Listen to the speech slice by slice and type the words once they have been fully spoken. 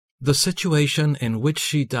The situation in which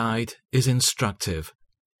she died is instructive,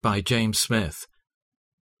 by James Smith.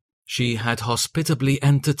 She had hospitably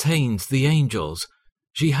entertained the angels.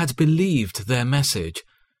 She had believed their message.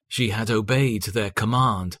 She had obeyed their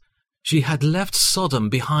command. She had left Sodom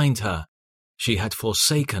behind her. She had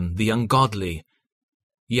forsaken the ungodly.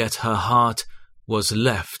 Yet her heart was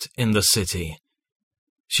left in the city.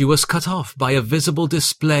 She was cut off by a visible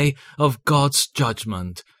display of God's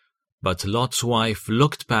judgment. But Lot's wife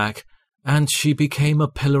looked back, and she became a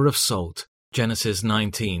pillar of salt. Genesis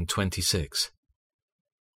 19:26.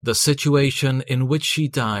 The situation in which she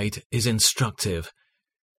died is instructive.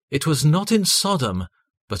 It was not in Sodom,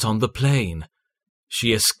 but on the plain.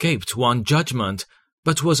 She escaped one judgment,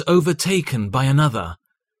 but was overtaken by another.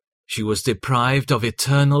 She was deprived of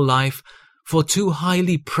eternal life for too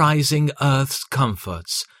highly prizing earth's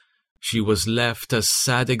comforts. She was left a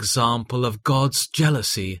sad example of God's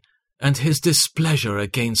jealousy and his displeasure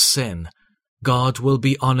against sin. God will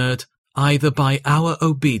be honored either by our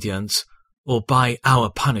obedience or by our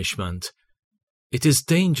punishment. It is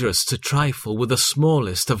dangerous to trifle with the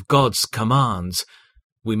smallest of God's commands.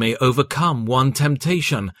 We may overcome one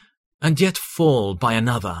temptation and yet fall by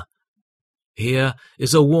another. Here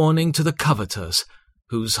is a warning to the covetous,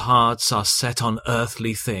 whose hearts are set on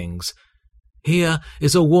earthly things. Here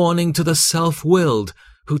is a warning to the self-willed,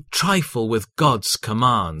 who trifle with God's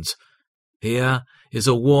commands. Here is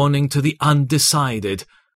a warning to the undecided,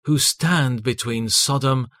 who stand between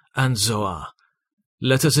Sodom and Zoar.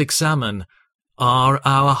 Let us examine, are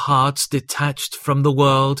our hearts detached from the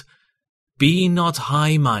world? Be not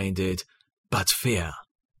high-minded, but fear.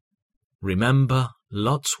 Remember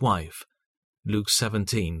Lot's wife. Luke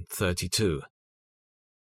 17:32.